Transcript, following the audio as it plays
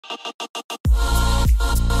Hello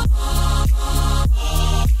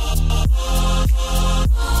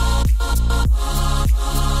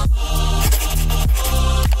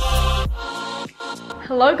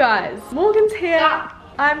guys, Morgan's here,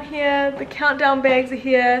 I'm here, the countdown bags are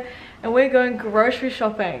here, and we're going grocery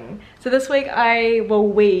shopping. So this week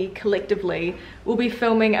we collectively will be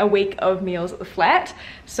filming a week of meals at the flat.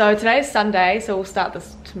 So today's Sunday, so we'll start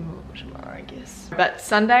this tomorrow I guess. But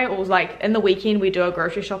Sunday, or like in the weekend, we do our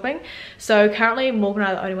grocery shopping. So currently Morgan and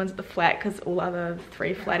I are the only ones at the flat because all other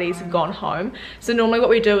 3 flatties have gone home. So normally what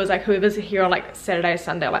we do is like whoever's here on like Saturday or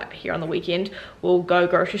Sunday, like here on the weekend, will go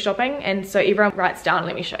grocery shopping. And so everyone writes down,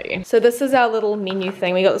 let me show you. So this is our little menu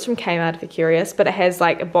thing. We got this from Kmart if you're curious, but it has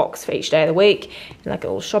like a box for each day of the week and like a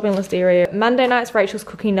little shopping list area. Monday night's Rachel's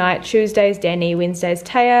cooking night, Tuesdays Danny, Wednesdays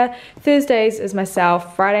Taya, Thursdays is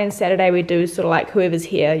myself, Friday and Saturday we do sort of like whoever's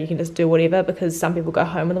here, you can just do whatever because some people go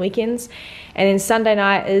home on the weekends. And then Sunday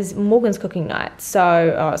night is Morgan's cooking night. So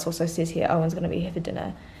it also says here Owen's going to be here for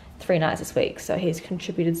dinner 3 nights this week, so he's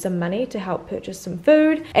contributed some money to help purchase some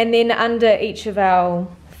food. And then under each of our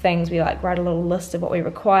things we like write a little list of what we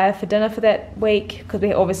require for dinner for that week, because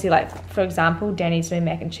we obviously, like for example, Danny's doing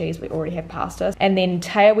mac and cheese, we already have pasta. And then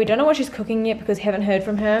Taya, we don't know what she's cooking yet because we haven't heard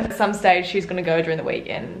from her. At some stage she's going to go during the week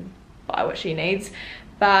and buy what she needs.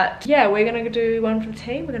 But yeah, we're gonna do one from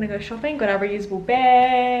tea. We're gonna go shopping. Got our reusable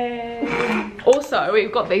bag. Also,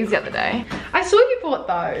 we've got these the other day. I saw you bought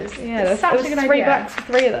those. Yeah, that's such a good idea. $3 for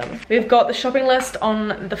 3 of them. We've got the shopping list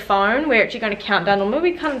on the phone. We're actually going to count down.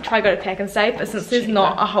 Normally we kind of try to go to Pack and Save, but since there's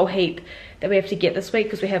not a whole heap that we have to get this week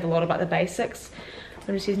because we have a lot of like the basics,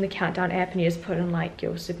 I'm just using the countdown app and you just put in like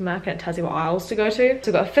your supermarket and it tells you what aisles to go to.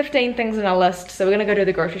 So we've got 15 things on our list. So we're gonna go do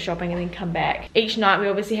the grocery shopping and then come back. Each night we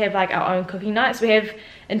obviously have like our own cooking nights. We have,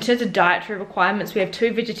 in terms of dietary requirements, we have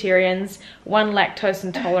 2 vegetarians, 1 lactose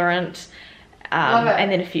intolerant, and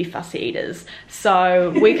then a few fussy eaters.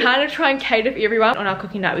 So we kind of try and cater for everyone. On our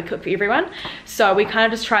cooking night we cook for everyone, so we kind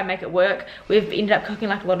of just try and make it work. We've ended up cooking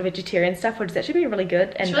like a lot of vegetarian stuff, which has actually been really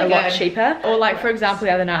good and really a lot cheaper. Or like for example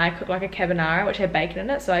the other night I cooked like a carbonara which had bacon in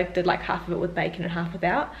it, so I did like half of it with bacon and half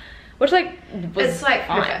without, which like was fine.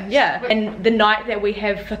 Perfect. Yeah. And the night that we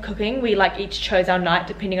have for cooking, we like each chose our night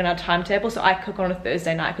depending on our timetable. So I cook on a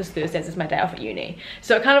Thursday night because Thursdays is my day off at uni.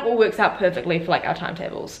 So it kind of all works out perfectly for like our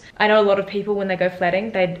timetables. I know a lot of people when they go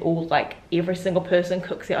flatting, they all like every single person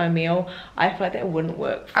cooks their own meal. I feel like that wouldn't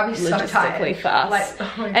work logistically for us.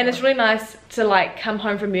 Like, oh and it's really nice to like come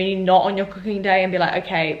home from uni not on your cooking day and be like,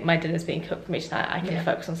 okay, my dinner's being cooked for me tonight. I can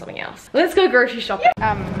focus on something else. Let's go grocery shopping.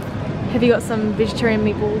 Have you got some vegetarian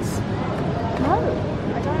meatballs? No,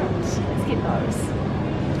 I don't. Let's get those.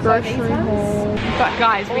 Grocery haul. But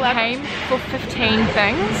guys, we came for 15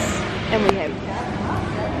 things. And we have.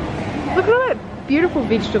 Look at all that beautiful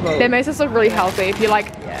vegetable. That makes us look really healthy if you like.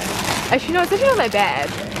 Yeah. Actually, no, it's actually not that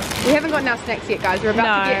bad. We haven't gotten our snacks yet, guys. We're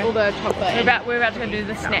about to get all the chocolate. We're about to go do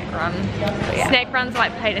the snack run. Yeah. Snack runs are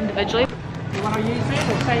like paid individually. You want to use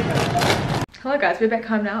it or save it? Hello guys, we're back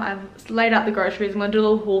home now. I've laid out the groceries. I'm gonna do a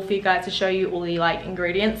little haul for you guys to show you all the like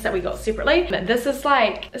ingredients that we got separately. But this is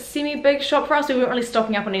like a semi-big shop for us. We weren't really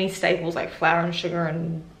stocking up on any staples like flour and sugar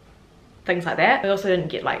and things like that. We also didn't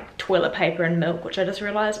get like toilet paper and milk, which I just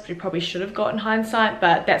realized we probably should have got in hindsight,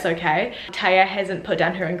 but that's okay. Taya hasn't put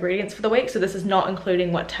down her ingredients for the week, so this is not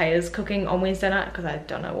including what Taya's cooking on Wednesday night because I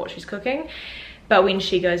don't know what she's cooking. But when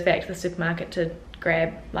she goes back to the supermarket to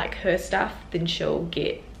grab like her stuff, then she'll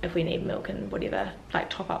get, if we need milk and whatever like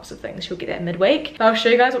top-ups of things, she'll get that midweek. But I'll show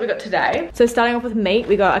you guys what we got today. So starting off with meat,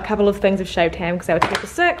 we got a couple of things of shaved ham because they were 2 for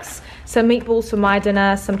 $6, some meatballs for my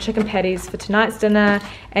dinner, some chicken patties for tonight's dinner,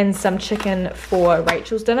 and some chicken for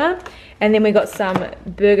Rachel's dinner. And then we got some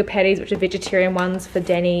burger patties, which are vegetarian ones for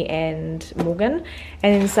Danny and Morgan,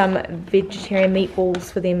 and then some vegetarian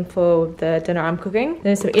meatballs for them for the dinner I'm cooking.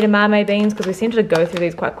 Then some edamame beans because we seem to go through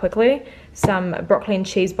these quite quickly. Some broccoli and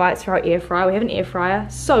cheese bites for our air fryer. We have an air fryer,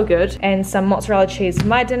 so good. And some mozzarella cheese for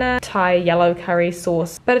my dinner, Thai yellow curry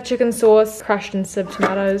sauce, butter chicken sauce, crushed and sieved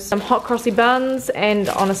tomatoes, some hot crossy buns, and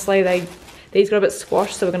honestly these got a bit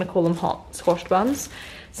squashed, so we're gonna call them hot squashed buns.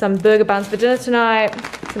 Some burger buns for dinner tonight,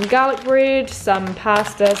 some garlic bread, some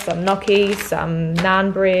pasta, some gnocchi, some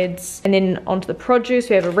naan breads, and then onto the produce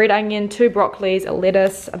we have a red onion, 2 broccolis, a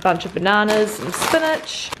lettuce, a bunch of bananas, some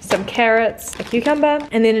spinach, some carrots, a cucumber.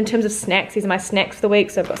 And then in terms of snacks, these are my snacks for the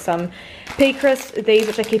week. So I've got some pea crisps, these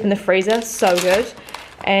which I keep in the freezer, so good.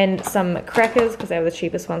 and some crackers because they were the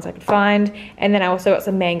cheapest ones I could find. And then I also got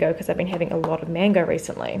some mango because I've been having a lot of mango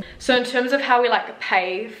recently. So in terms of how we like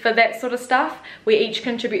pay for that sort of stuff, we each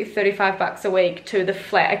contribute 35 bucks a week to the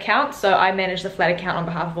flat account. So I manage the flat account on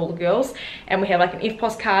behalf of all the girls, and we have like an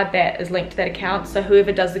FPOS card that is linked to that account. So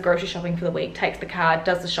whoever does the grocery shopping for the week takes the card,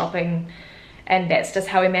 does the shopping, and that's just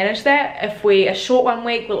how we manage that. If we are short one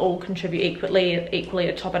week, we'll all contribute equally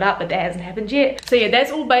to top it up, but that hasn't happened yet. So yeah,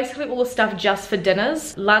 that's all basically all the stuff just for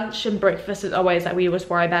dinners. Lunch and breakfast is always like we always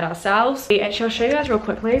worry about ourselves. Actually, I'll show you guys real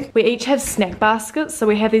quickly. We each have snack baskets, so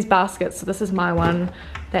we have these baskets. So this is my one,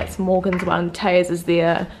 that's Morgan's one, Taya's is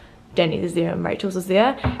there, Danny's is there, and Rachel's is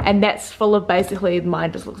there, and that's full of basically,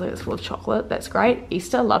 mine just looks like it's full of chocolate. That's great.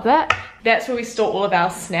 Easter, love that. That's where we store all of our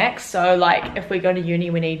snacks. So like if we go to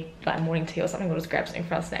uni, we need like morning tea or something, we'll just grab something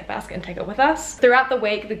from our snack basket and take it with us. Throughout the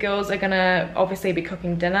week, the girls are gonna obviously be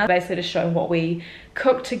cooking dinner, basically to show what we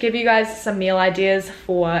cook, to give you guys some meal ideas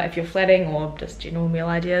for if you're flatting, or just general meal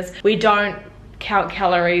ideas. We don't count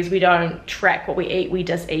calories, we don't track what we eat, we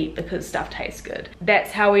just eat because stuff tastes good. That's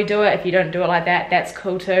how we do it. If you don't do it like that, that's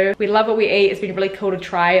cool too. We love what we eat. It's been really cool to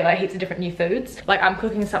try like heaps of different new foods. Like I'm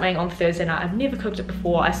cooking something on Thursday night, I've never cooked it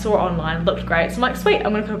before, I saw it online, it looked great, so I'm like sweet,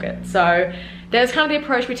 I'm gonna cook it. So that's kind of the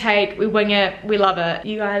approach we take. We wing it, we love it.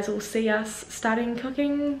 You guys will see us starting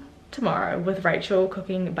cooking tomorrow with Rachel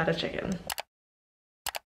cooking butter chicken.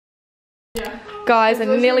 Yeah. Guys, I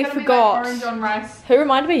nearly forgot. Like orange on rice. Who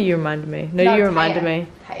reminded me? You reminded me. No, you reminded me.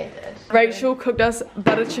 Taya did. Rachel cooked us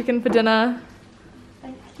butter chicken for dinner.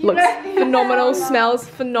 Looks phenomenal, smells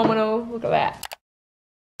phenomenal. Look at that.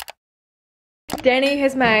 Danny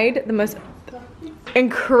has made the most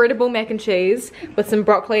incredible mac and cheese with some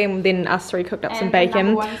broccoli, and then us three cooked up some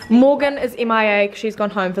bacon. Morgan is MIA because she's gone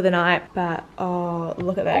home for the night, but oh,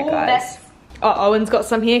 look at that, guys. Oh, Owen's got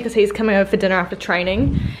some here because he's coming over for dinner after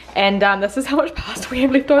training, and this is how much pasta we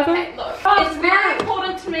have left over. Okay, look. It's very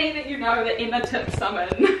important to me that you know that Emma tipped some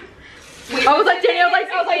in. I was like, Jenny,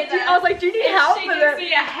 I was like, do you need help? She gives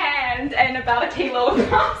me a hand and about a kilo of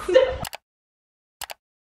pasta.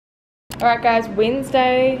 Alright guys,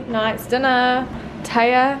 Wednesday night's dinner.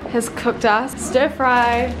 Taya has cooked us stir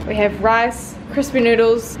fry. We have rice, crispy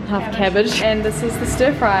noodles, half cabbage, and this is the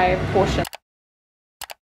stir fry portion.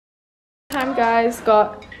 Time guys,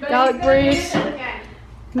 got garlic bread,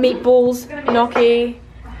 meatballs, gnocchi,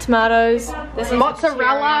 tomatoes. This is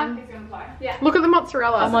Mozzarella. Yeah. Look at the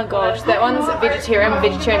mozzarella. Oh my gosh, that one's vegetarian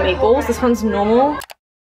meatballs. This one's normal.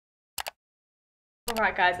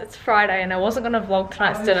 Alright guys, it's Friday and I wasn't going to vlog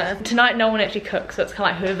tonight's dinner. Tonight no one actually cooks, so it's kind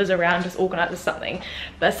of like whoever's around just organises something.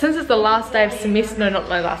 But since it's the last day of semester, no, not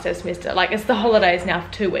the last day of semester, like it's the holidays now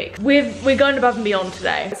for 2 weeks. We're going above and beyond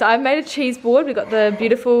today. So I've made a cheese board. We've got the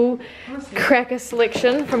beautiful cracker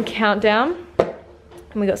selection from Countdown.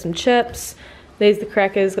 And we got some chips. These are the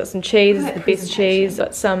crackers, got some cheese, it's the best cheese.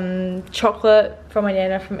 Got some chocolate from my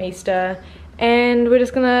nana from Easter. And we're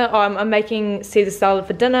just gonna, oh, I'm making Caesar salad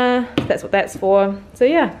for dinner. That's what that's for. So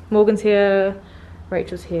yeah, Morgan's here,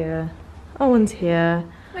 Rachel's here, Owen's here.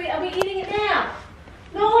 Wait, are we eating it now?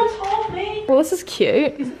 No one told me. Well, this is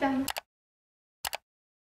cute.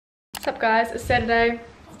 What's up guys, it's Saturday.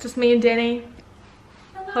 It's just me and Danny.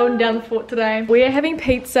 Holding down the fort today. We are having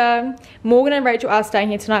pizza. Morgan and Rachel are staying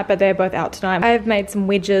here tonight, but they're both out tonight. I have made some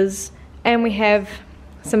wedges and we have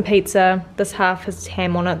some pizza. This half has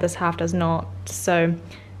ham on it, this half does not. So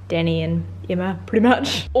Danny and Emma pretty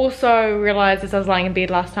much. Also realised as I was lying in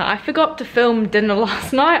bed last night, I forgot to film dinner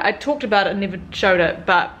last night. I talked about it and never showed it,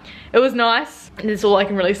 but it was nice. And that's all I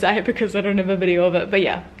can really say because I don't have a video of it. But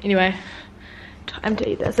yeah, anyway, time to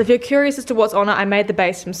eat this. If you're curious as to what's on it, I made the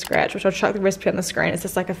base from scratch, which I'll chuck the recipe on the screen. It's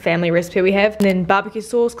just like a family recipe we have. And then barbecue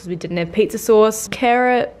sauce because we didn't have pizza sauce,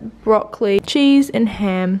 carrot, broccoli, cheese and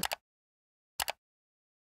ham.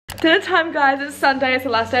 Dinner time guys, it's Sunday, it's the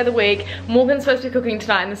last day of the week. Morgan's supposed to be cooking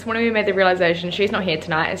tonight and this morning we made the realisation she's not here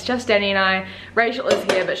tonight. It's just Danny and I. Rachel is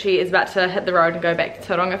here but she is about to hit the road and go back to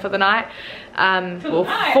Tauranga for the night.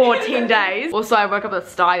 For 10 days. Also I woke up with a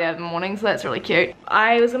sty the other morning, so that's really cute.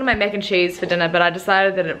 I was gonna make mac and cheese for dinner but I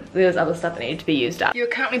decided that there was other stuff that needed to be used up. You're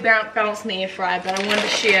currently balanced in the air fryer, but I wanted to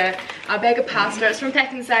share our bag of pasta. It's from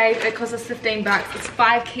Pack and Save. It cost us 15 bucks. It's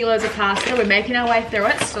 5 kilos of pasta. We're making our way through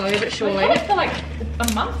it slowly but surely. We've for like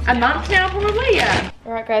a month. A month now probably, yeah.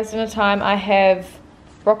 Alright guys, dinner time. I have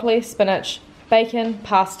broccoli, spinach, bacon,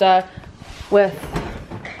 pasta with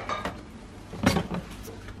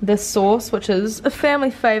this sauce, which is a family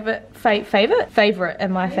favorite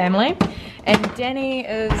in my family. And Danny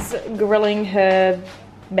is grilling her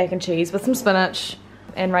mac and cheese with some spinach,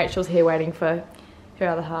 and Rachel's here waiting for her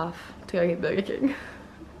other half to go get Burger King.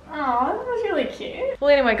 Oh, that was really cute. Well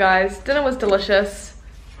anyway guys, dinner was delicious.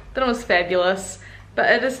 That was fabulous. But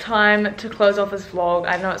it is time to close off this vlog.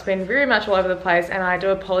 I know it's been very much all over the place, and I do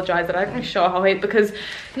apologise that I didn't show a whole heap, because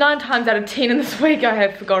 9 times out of 10 in this week I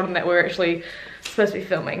have forgotten that we're actually supposed to be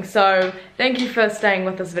filming. So thank you for staying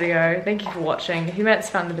with this video. Thank you for watching. If you might have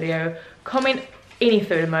found the video, comment any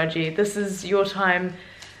food emoji. This is your time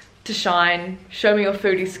to shine. Show me your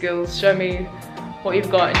foodie skills. Show me what you've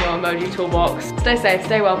got in your emoji toolbox. Stay safe,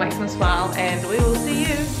 stay well, make them smile, and we will see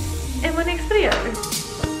you in my next video.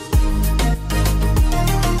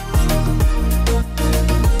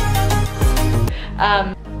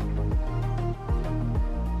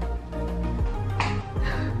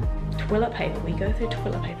 Toilet paper. We go through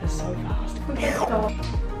toilet paper so fast. Okay, stop.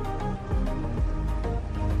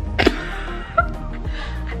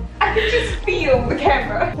 I can just feel the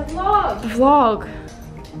camera. The vlog. The vlog.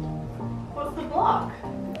 What's the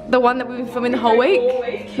vlog? The one that we've been filming the whole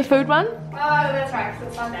week? The food one? Oh, that's right, 'cause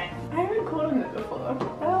it's Sunday. I haven't recorded it before.